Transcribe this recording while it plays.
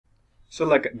So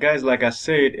like I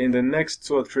said, in the next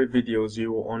 2 or 3 videos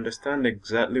you will understand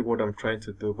exactly what I'm trying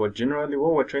to do. But generally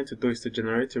what we're trying to do is to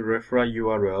generate a referral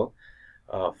URL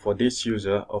for this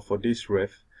user or for this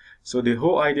ref. So the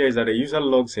whole idea is that the user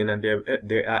logs in and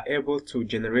they are able to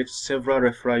generate several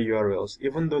referral URLs,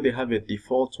 even though they have a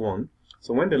default one.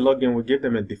 So when they log in, we give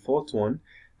them a default one,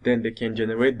 then they can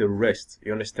generate the rest.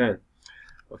 You understand?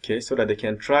 Okay, so that they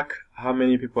can track how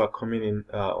many people are coming in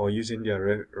or using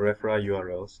their referral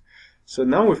URLs. So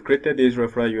now we've created this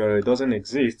referral URL. It doesn't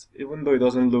exist, even though it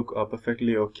doesn't look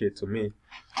perfectly okay to me.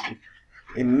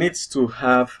 It needs to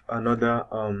have another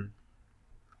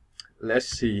let's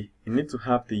see, you need to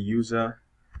have the user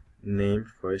name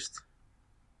first.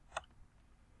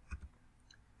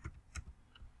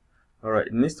 Alright,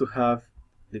 it needs to have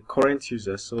the current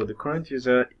user. So the current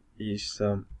user is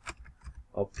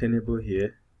obtainable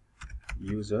here,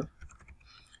 user.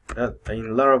 That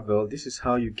in Laravel, this is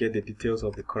how you get the details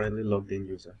of the currently logged in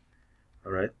user.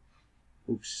 Alright.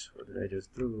 Oops, what did I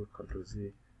just do? Control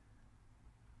Z.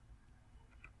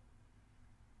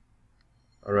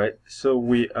 Alright, so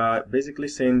we are basically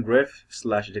saying ref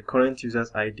slash the current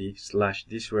user's ID slash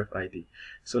this ref ID.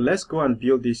 So let's go and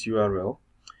build this URL.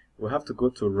 We'll have to go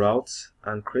to routes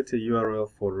and create a URL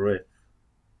for ref.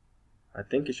 I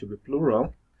think it should be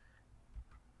plural.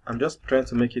 I'm just trying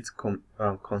to make it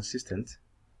consistent.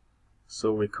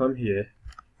 So we come here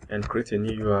and create a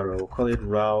new URL. We'll call it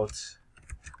route.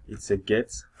 It's a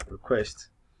get request,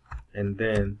 and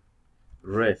then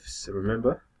refs.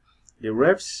 Remember, the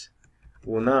refs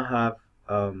will now have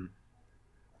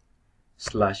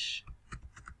slash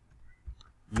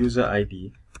user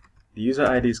ID. The user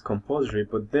ID is compulsory,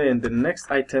 but then the next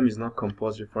item is not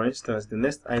compulsory. For instance, the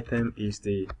next item is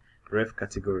the ref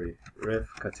category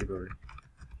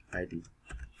ID.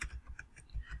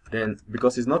 Then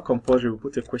because it's not compulsory, we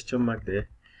put a question mark there,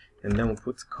 and then we'll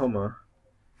put comma.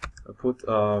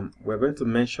 We're going to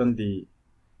mention the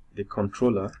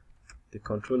controller. The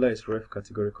controller is ref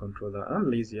category controller.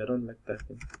 I'm lazy, I don't like that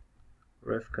thing.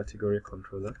 Ref category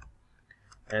controller.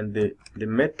 And the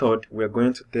method we're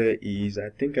going to there is, I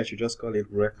think I should just call it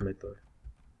ref method.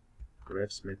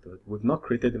 Refs method. We've not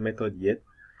created the method yet,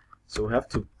 so we have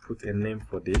to put a name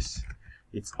for this.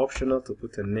 It's optional to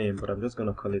put a name, but I'm just going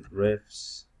to call it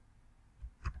refs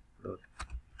dot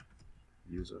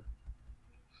user.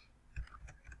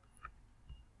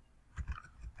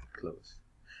 Close.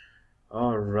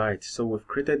 Alright, so we've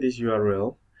created this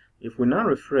URL. If we now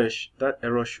refresh, that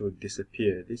error should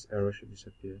disappear. This error should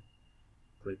disappear.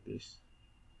 Click this.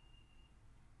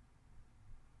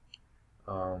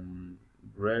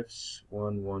 Refs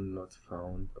 11 not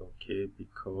found. Okay,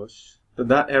 because so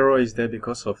that error is there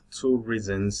because of 2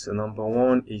 reasons. Number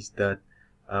one is that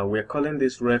we're calling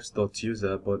this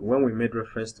refs.user, but when we made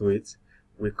reference to it,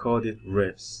 we called it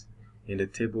refs in the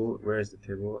table. Where is the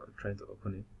table? I'm trying to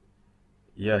open it.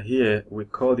 Yeah, here we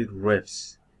called it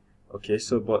refs. Okay,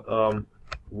 so but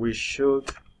we should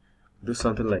do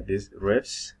something like this,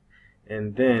 refs,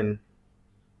 and then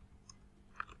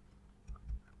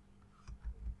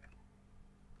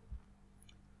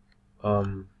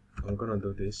I'm gonna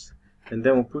do this, and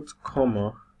then we'll put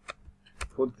comma,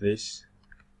 put this,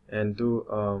 and do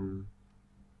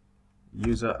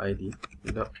user ID,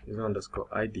 user underscore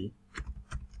ID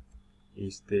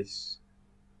is this.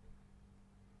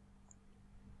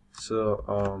 So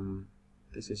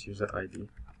this is user ID.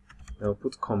 Now we'll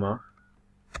put comma,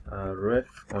 ref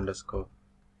underscore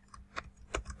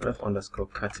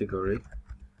category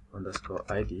underscore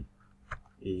ID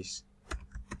is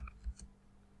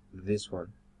this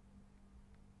one.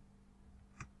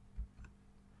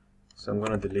 So I'm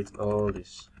going to delete all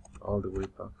this all the way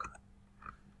back.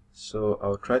 So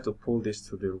I'll try to pull this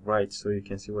to the right so you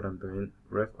can see what I'm doing.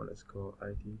 Ref underscore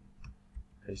ID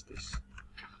is this.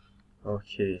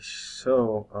 Okay,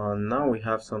 so now we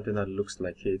have something that looks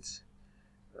like it.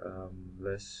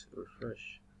 Let's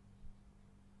refresh.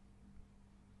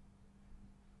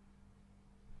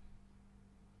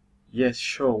 Yes,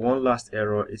 sure, one last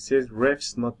error. It says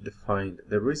refs not defined.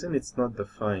 The reason it's not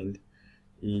defined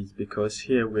is because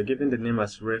here we're giving the name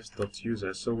as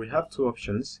refs.user. So we have 2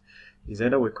 options. Is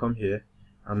either we come here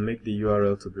and make the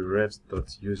URL to be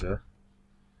refs.user.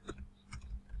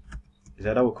 Is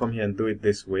either we come here and do it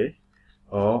this way,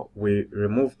 or we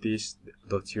remove this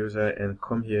 .user and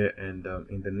come here and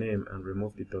in the name and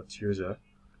remove the .user.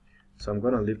 So I'm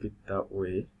going to leave it that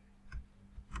way.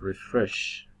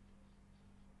 Refresh.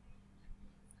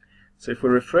 So if we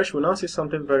refresh, we'll now see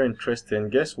something very interesting.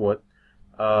 Guess what?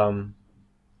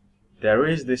 There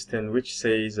is this thing which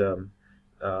says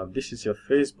this is your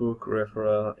Facebook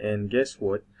referral, and guess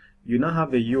what? You now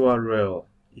have a URL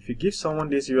if you give someone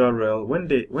this URL,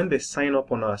 when they sign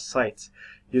up on our site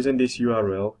using this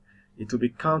URL, it will be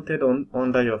counted on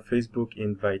under your Facebook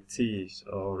invitees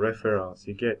or referrals.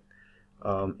 You get,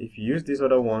 if you use this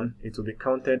other one, it will be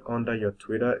counted under your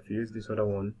Twitter. If you use this other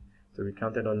one, it will be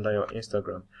counted under your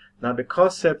Instagram. Now the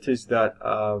concept is that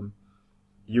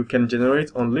you can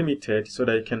generate unlimited so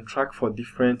that you can track for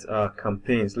different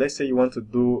campaigns. Let's say you want to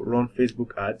run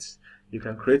Facebook ads. You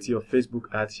can create your Facebook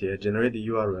ads here, generate the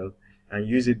URL, and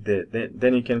use it there.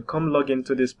 Then you can come log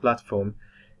into this platform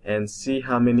and see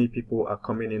how many people are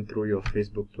coming in through your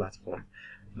Facebook platform.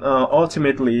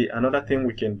 Ultimately, another thing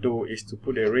we can do is to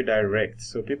put a redirect.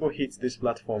 So people hit this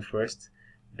platform first,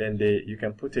 then you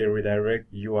can put a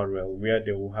redirect URL where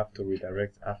they will have to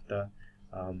redirect after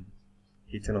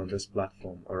hitting on this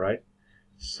platform. All right,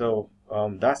 so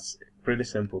that's pretty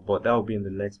simple, but that will be in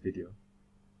the next video.